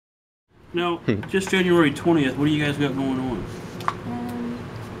Now, just January 20th, what do you guys got going on?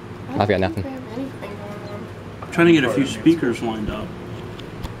 I've got nothing. I'm trying to get a few speakers lined up.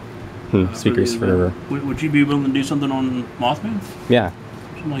 Speakers for... Would you be willing to do something on Mothman? Yeah.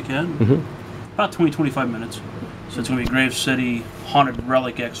 Something like that? About 20-25 minutes. So it's going to be Grave City Haunted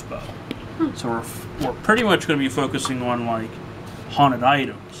Relic Expo. So we're pretty much going to be focusing on like haunted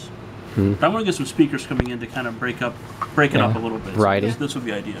items. But I want to get some speakers coming in to kind of break it up a little bit. Variety. So this would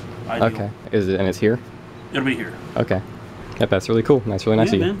be ideal. Okay. And it's here? It'll be here. Okay. Yep, that's really cool. That's really nice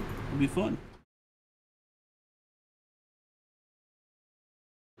of you. Man. It'll be fun.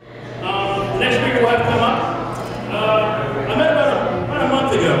 The next speaker will have to come up. I met about a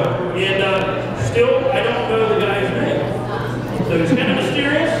month ago, and still I don't know the guy's name. So he's kind of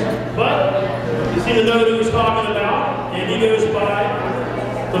mysterious, but you seem to know who he's talking about, and he goes by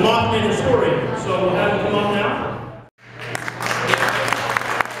the Mothman Historian. So we'll have him come up now.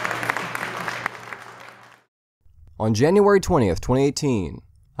 On January 20th, 2018,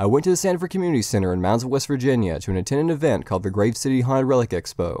 I went to the Sanford Community Center in Moundsville, West Virginia to attend an event called the Grave City Haunted Relic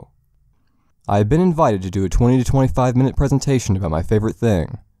Expo. I had been invited to do a 20 to 25 minute presentation about my favorite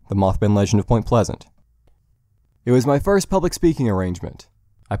thing, the Mothman legend of Point Pleasant. It was my first public speaking arrangement.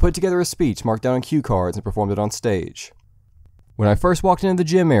 I put together a speech marked down on cue cards and performed it on stage. When I first walked into the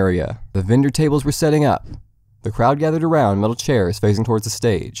gym area, the vendor tables were setting up. The crowd gathered around metal chairs facing towards the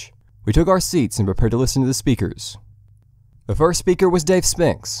stage. We took our seats and prepared to listen to the speakers. The first speaker was Dave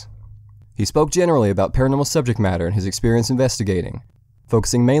Spinks. He spoke generally about paranormal subject matter and his experience investigating,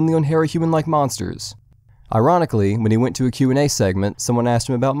 focusing mainly on hairy human-like monsters. Ironically, when he went to a Q&A segment, someone asked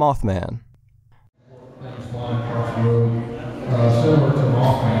him about Mothman. Things flying across the road, similar to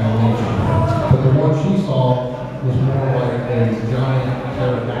Mothman illusion, but the one she saw was more like a giant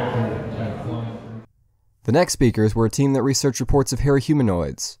pterodactyl type flying. The next speakers were a team that researched reports of hairy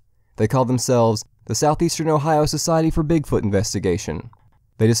humanoids. They called themselves the Southeastern Ohio Society for Bigfoot Investigation.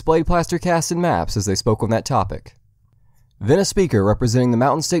 They displayed plaster casts and maps as they spoke on that topic. Then a speaker representing the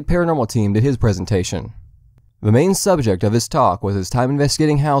Mountain State Paranormal team did his presentation. The main subject of his talk was his time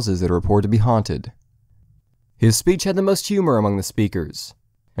investigating houses that are reported to be haunted. His speech had the most humor among the speakers,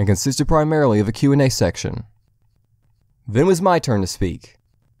 and consisted primarily of a Q&A section. Then was my turn to speak.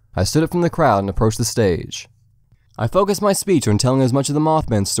 I stood up from the crowd and approached the stage. I focused my speech on telling as much of the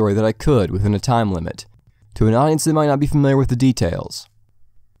Mothman story that I could within a time limit, to an audience that might not be familiar with the details.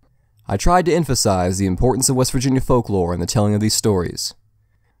 I tried to emphasize the importance of West Virginia folklore in the telling of these stories.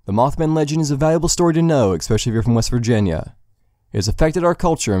 The Mothman legend is a valuable story to know, especially if you're from West Virginia. It has affected our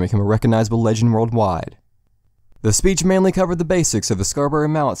culture and become a recognizable legend worldwide. The speech mainly covered the basics of the Scarborough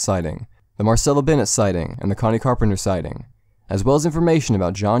Mallet sighting, the Marcella Bennett sighting, and the Connie Carpenter sighting, as well as information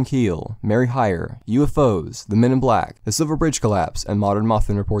about John Keel, Mary Hyre, UFOs, the Men in Black, the Silver Bridge collapse, and modern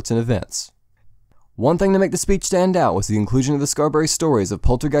Mothman reports and events. One thing to make the speech stand out was the inclusion of the Scarberry stories of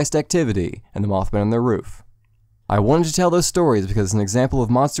poltergeist activity and the Mothman on their roof. I wanted to tell those stories because it's an example of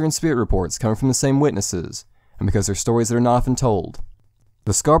monster and spirit reports coming from the same witnesses, and because they're stories that are not often told.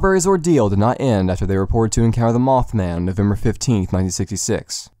 The Scarberry's ordeal did not end after they reported to encounter the Mothman on November 15,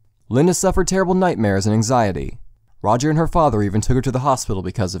 1966. Linda suffered terrible nightmares and anxiety. Roger and her father even took her to the hospital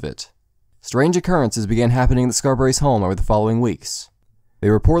because of it. Strange occurrences began happening at the Scarberry's home over the following weeks. They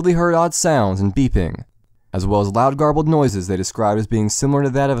reportedly heard odd sounds and beeping, as well as loud garbled noises they described as being similar to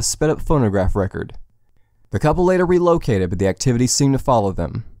that of a sped-up phonograph record. The couple later relocated, but the activity seemed to follow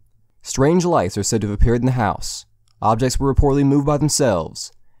them. Strange lights are said to have appeared in the house, objects were reportedly moved by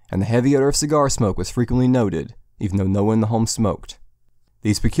themselves, and the heavy odor of cigar smoke was frequently noted, even though no one in the home smoked.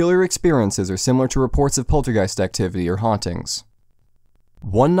 These peculiar experiences are similar to reports of poltergeist activity or hauntings.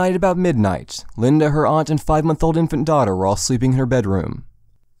 One night about midnight, Linda, her aunt, and 5-month-old infant daughter were all sleeping in her bedroom.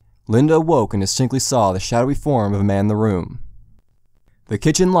 Linda awoke and distinctly saw the shadowy form of a man in the room. The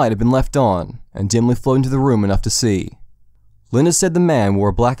kitchen light had been left on, and dimly flowed into the room enough to see. Linda said the man wore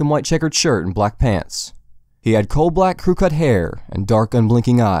a black and white checkered shirt and black pants. He had coal-black crew-cut hair and dark,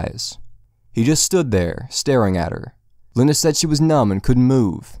 unblinking eyes. He just stood there, staring at her. Linda said she was numb and couldn't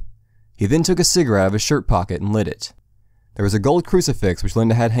move. He then took a cigarette out of his shirt pocket and lit it. There was a gold crucifix which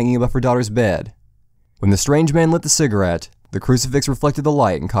Linda had hanging above her daughter's bed. When the strange man lit the cigarette, the crucifix reflected the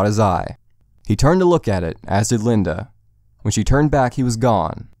light and caught his eye. He turned to look at it, as did Linda. When she turned back, he was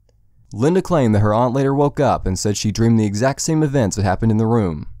gone. Linda claimed that her aunt later woke up and said she dreamed the exact same events that happened in the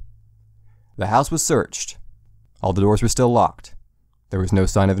room. The house was searched. All the doors were still locked. There was no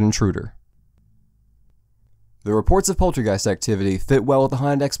sign of an intruder. The reports of poltergeist activity fit well with the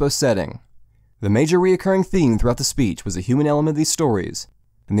Haunted Expo setting. The major recurring theme throughout the speech was the human element of these stories,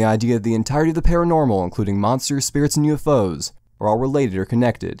 and the idea that the entirety of the paranormal, including monsters, spirits, and UFOs, are all related or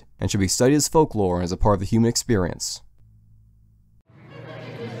connected, and should be studied as folklore and as a part of the human experience.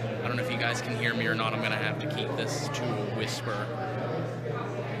 I don't know if you guys can hear me or not. I'm going to have to keep this to a whisper.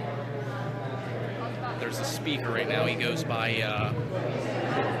 There's a speaker right now. He goes by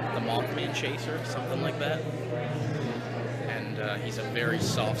the Mothman Chaser, something like that. And he's a very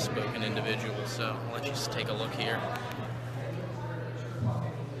soft-spoken individual, so I'll let you just take a look here.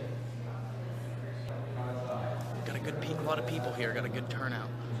 Got a lot of people here. Got a good turnout.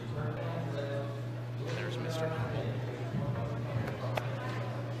 There's Mr.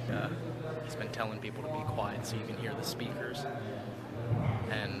 He's been telling people to be quiet so you can hear the speakers,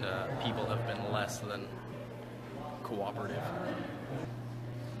 and people have been less than cooperative.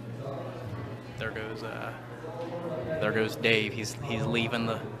 There goes Dave. He's leaving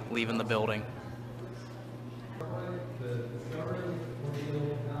the building.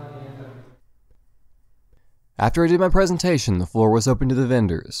 After I did my presentation, the floor was open to the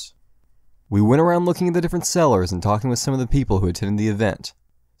vendors. We went around looking at the different sellers and talking with some of the people who attended the event.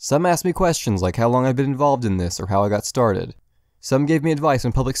 Some asked me questions like how long I've been involved in this or how I got started. Some gave me advice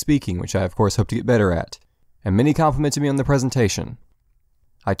on public speaking, which I of course hope to get better at, and many complimented me on the presentation.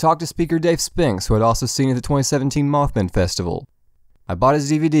 I talked to speaker Dave Spinks, who I'd also seen at the 2017 Mothman Festival. I bought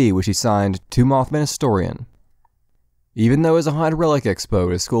his DVD, which he signed to Mothman Historian. Even though it was a haunted Relic Expo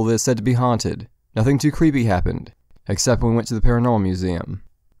at a school that is said to be haunted, nothing too creepy happened, except when we went to the Paranormal Museum.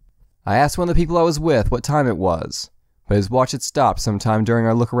 I asked one of the people I was with what time it was, but his watch had stopped sometime during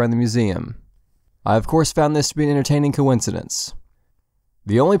our look around the museum. I of course found this to be an entertaining coincidence.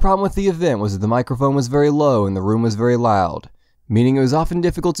 The only problem with the event was that the microphone was very low and the room was very loud, meaning it was often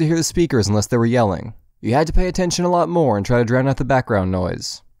difficult to hear the speakers unless they were yelling. You had to pay attention a lot more and try to drown out the background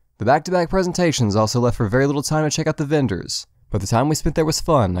noise. The back-to-back presentations also left for very little time to check out the vendors, but the time we spent there was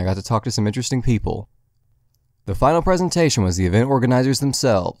fun and I got to talk to some interesting people. The final presentation was the event organizers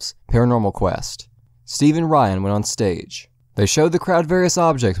themselves, Paranormal Quest. Steve and Ryan went on stage. They showed the crowd various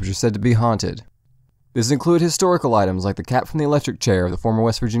objects which are said to be haunted. This included historical items like the cap from the electric chair of the former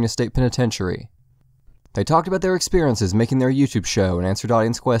West Virginia State Penitentiary. They talked about their experiences making their YouTube show and answered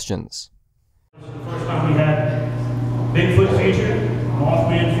audience questions. This is the first time we had Bigfoot featured,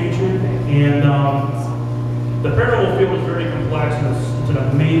 Mothman featured, and the paranormal field is very complex and it's an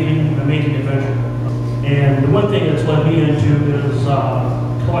amazing adventure. And the one thing that's led me into is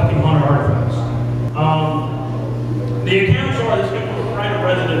collecting haunted artifacts. The accounts are this came from a private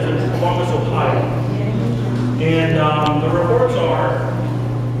residence in Columbus, Ohio. And the reports are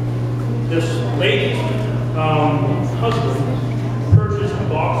this lady's husband purchased a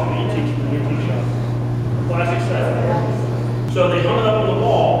box of antiques from the antique shop. Classic stuff. So they hung it up on the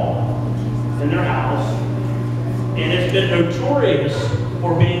wall in their house, and it's been notorious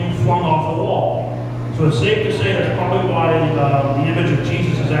for being flung off the wall. So it's safe to say that's probably why the image of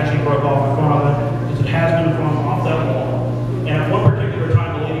Jesus is actually broke off in front of it, because it has been flung off that wall. And at one particular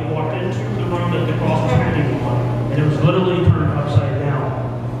time, the lady walked into the room that the cross was hanging on, and it was literally turned upside down.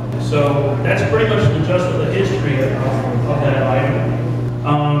 So that's pretty much the gist of the history of that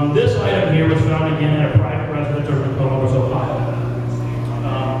item. This item here was found again at a private residence over in Columbus, Ohio.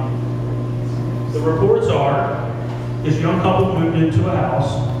 The reports are this young couple moved into a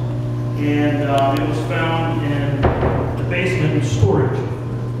house, and it was found in the basement in storage.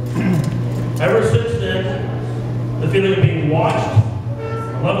 Ever since then, the feeling of being watched,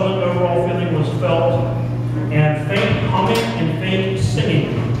 malevolent overall feeling was felt, and faint humming and faint singing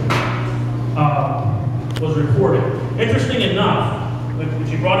was reported. Interesting enough, when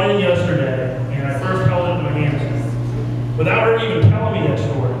she brought it in yesterday, and I first held it in my hands, without her even telling me that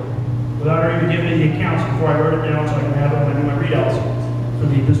story, without her even giving me the accounts before I wrote it down so I can have it when I do my readouts for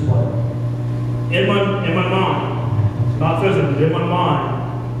the display. In my mind, not physically, but in my mind,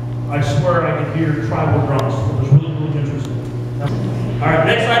 I swear I could hear tribal drums. It was really interesting. All right,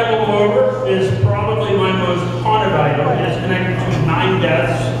 next item we'll go over is probably my most haunted item. It is connected to 9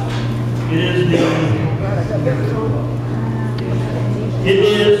 deaths. It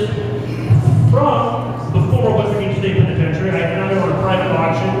is from the former West Virginia State Penitentiary. I found it on a private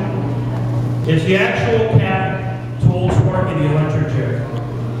auction. It's the actual cat to old Sparky, the electric chair.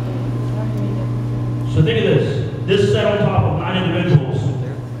 So think of this. This sat on top of 9 individuals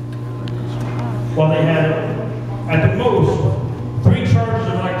while they had, at the most, 3 charges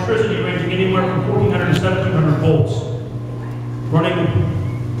of electricity ranging anywhere from 1,400 to 1,700 volts running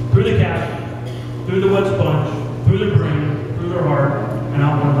through the cat, through the wet sponge, through the brain, through their heart, and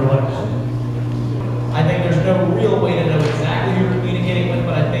out one of their legs. I think there's no real way to know exactly who you're communicating with,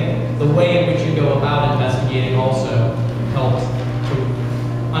 but I think the way in which you go about investigating also helps to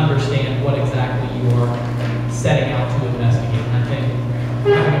understand what exactly you are setting out to investigate. And I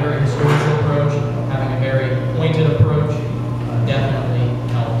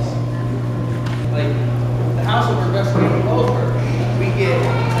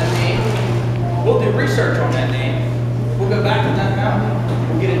research on that name. We'll go back to that mountain.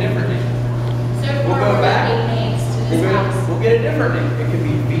 We'll get a different name. We'll go back. We'll get a different name. It could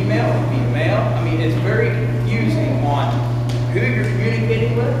be female, it could be male. I mean, it's very confusing on who you're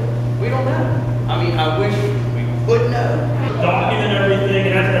communicating with. We don't know. I mean, I wish we would know. Document everything,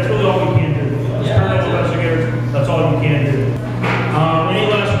 and that's really all we can do. As paranormal investigators, that's all you can do. Any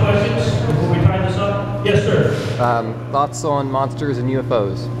last questions before we tie this up? Yes, sir. Thoughts on monsters and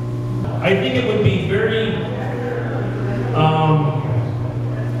UFOs? I think it would be very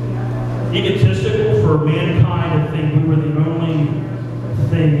egotistical for mankind to think we were the only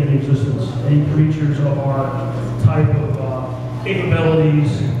thing in existence, any creatures of our type of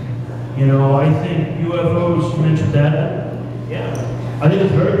capabilities. You know, I think UFOs, you mentioned that. Yeah, I think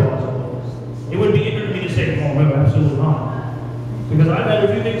it's very possible. It would be ignorant of me to say, oh no, absolutely not. Because I've had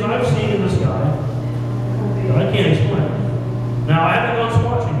a few things I've seen in the sky that I can't explain. Now, I haven't gone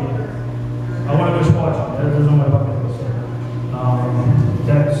swatching yet. I want to go swatching. That is on my bucket list.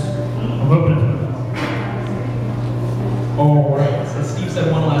 I'm hoping it's going to happen. All right, so Steve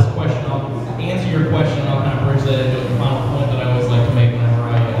said one last question. I'll answer your question, and I'll kind of bridge that into a final point that I always like to make whenever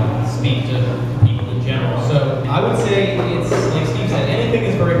I speak to people in general. So I would say it's, like Steve said, anything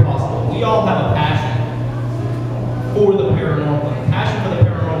is very possible. We all have a passion for the paranormal. The passion for the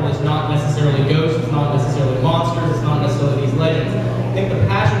paranormal is not necessarily ghosts, it's not necessarily monsters, it's not necessarily these legends. I think the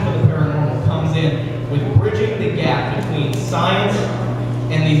passion for the paranormal comes in with bridging the gap between science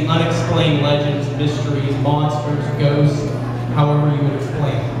and these unexplained legends, mysteries, monsters, ghosts, however you would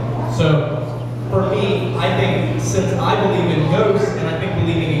explain it. So, for me, I think since I believe in ghosts, and I think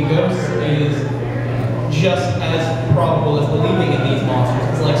believing in ghosts is just as probable as believing in these monsters.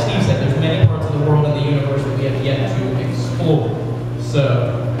 Because like Steve said, there's many parts of the world and the universe that we have yet to explore.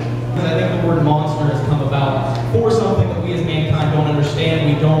 So, because I think the word monster has come about for something that we as mankind don't understand,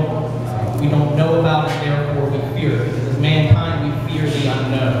 we don't know about it, therefore we fear it. Because as mankind, we fear the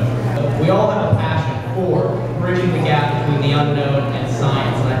unknown. We all have a passion for bridging the gap between the unknown and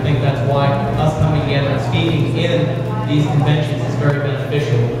science, and I think that's why us coming together and speaking in these conventions is very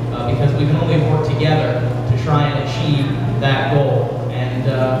beneficial, because we can only work together to try and achieve that goal.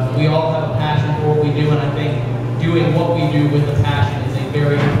 And we all have a passion for what we do, and I think doing what we do with a passion is a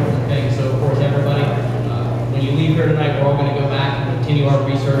very important thing. So of course, everybody, when you leave here tonight, we're all going to go back and continue our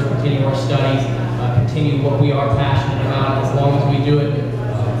research, continue our studies, continue what we are passionate about. As long as we do it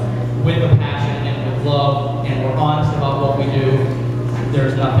with a passion and with love, and we're honest about what we do,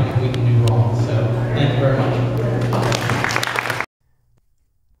 there's nothing we can do wrong. So thank you very much.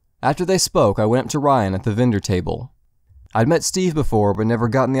 After they spoke, I went up to Ryan at the vendor table. I'd met Steve before, but never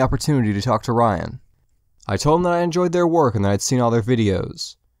gotten the opportunity to talk to Ryan. I told him that I enjoyed their work and that I'd seen all their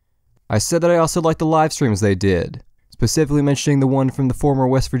videos. I said that I also liked the live streams they did, specifically mentioning the one from the former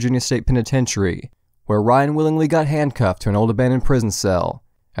West Virginia State Penitentiary, where Ryan willingly got handcuffed to an old abandoned prison cell,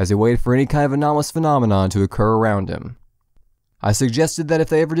 as he waited for any kind of anomalous phenomenon to occur around him. I suggested that if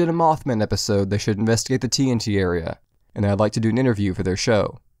they ever did a Mothman episode, they should investigate the TNT area, and that I'd like to do an interview for their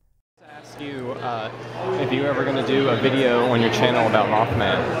show. To ask you if you were ever going to do a video on your channel about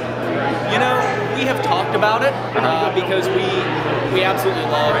Mothman. You know, we have talked about it because we absolutely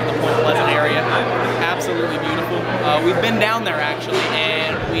love the Point Pleasant area. Absolutely beautiful. We've been down there actually,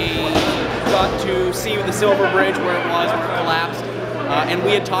 and we got to see the Silver Bridge where it was when it collapsed. And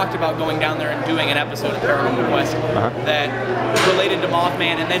we had talked about going down there and doing an episode of Paranormal Quest that related to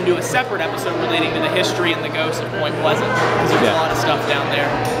Mothman, and then do a separate episode relating to the history and the ghosts of Point Pleasant, because there's a lot of stuff down there.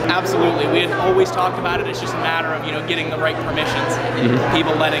 Absolutely, we had always talked about it. It's just a matter of, you know, getting the right permissions,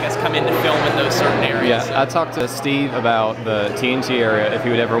 people letting us come in to film in those certain areas. Yeah, so. I talked to Steve about the TNT area, if he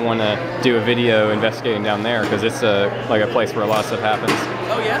would ever want to do a video investigating down there, because it's like a place where a lot of stuff happens.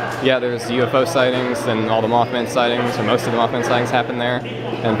 Oh yeah? Yeah, there's UFO sightings and all the Mothman sightings, or most of the Mothman sightings happen there,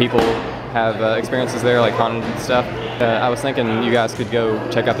 and people have experiences there, like haunted stuff. I was thinking you guys could go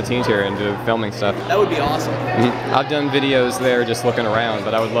check out the TNT area and do filming stuff. That would be awesome. I've done videos there just looking around,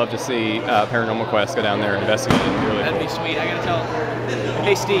 but I would love to see Paranormal Quest go down there and investigate it. Really That'd cool. be sweet. I gotta tell.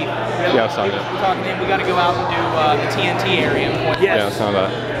 Hey Steve. Yeah, I was talking about it. We're talking to him. We gotta go out and do the TNT area. Yeah, I was talking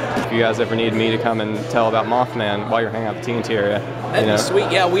about it. If you guys ever need me to come and tell about Mothman while you're hanging out at the TNT area, that'd be sweet.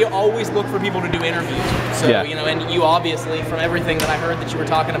 Yeah, we always look for people to do interviews. So, you know, and you obviously, from everything that I heard that you were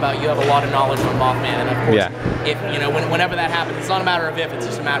talking about, you have a lot of knowledge on Mothman, and of course, if you know, whenever that happens, it's not a matter of if, it's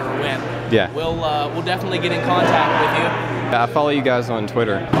just a matter of when. Yeah. We'll definitely get in contact with you. I follow you guys on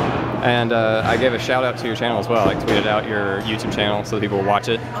Twitter. And I gave a shout out to your channel as well. I tweeted out your YouTube channel so that people will watch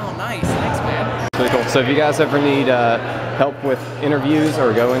it. Oh, nice. Thanks, man. It's really cool. So if you guys ever need help with interviews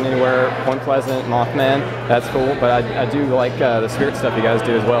or going anywhere, Point Pleasant, Mothman, that's cool. But I do like the spirit stuff you guys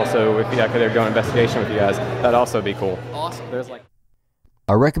do as well. So if I could ever go on investigation with you guys, that'd also be cool. Awesome. There's like.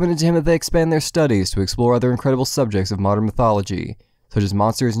 I recommended to him that they expand their studies to explore other incredible subjects of modern mythology, such as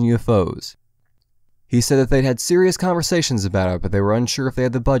monsters and UFOs. He said that they'd had serious conversations about it, but they were unsure if they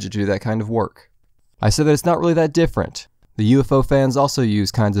had the budget to do that kind of work. I said that it's not really that different. The UFO fans also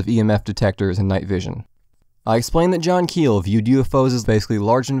use kinds of EMF detectors and night vision. I explained that John Keel viewed UFOs as basically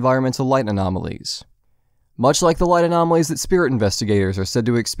large environmental light anomalies. Much like the light anomalies that spirit investigators are said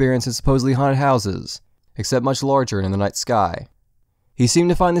to experience in supposedly haunted houses, except much larger and in the night sky. He seemed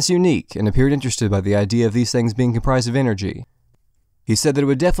to find this unique and appeared interested by the idea of these things being comprised of energy. He said that it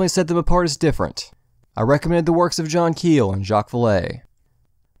would definitely set them apart as different. I recommended the works of John Keel and Jacques Vallée.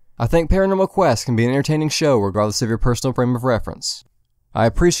 I think Paranormal Quest can be an entertaining show regardless of your personal frame of reference. I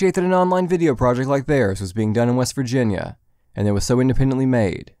appreciate that an online video project like theirs was being done in West Virginia, and it was so independently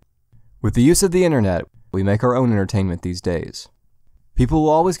made. With the use of the internet, we make our own entertainment these days. People will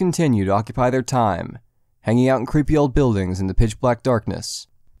always continue to occupy their time, hanging out in creepy old buildings in the pitch-black darkness,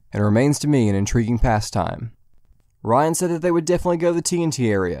 and it remains to me an intriguing pastime. Ryan said that they would definitely go to the TNT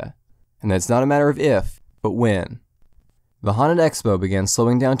area, and that it's not a matter of if, but when. The Haunted Expo began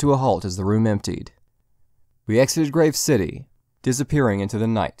slowing down to a halt as the room emptied. We exited Grave City, disappearing into the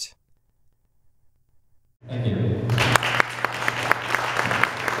night. Thank you.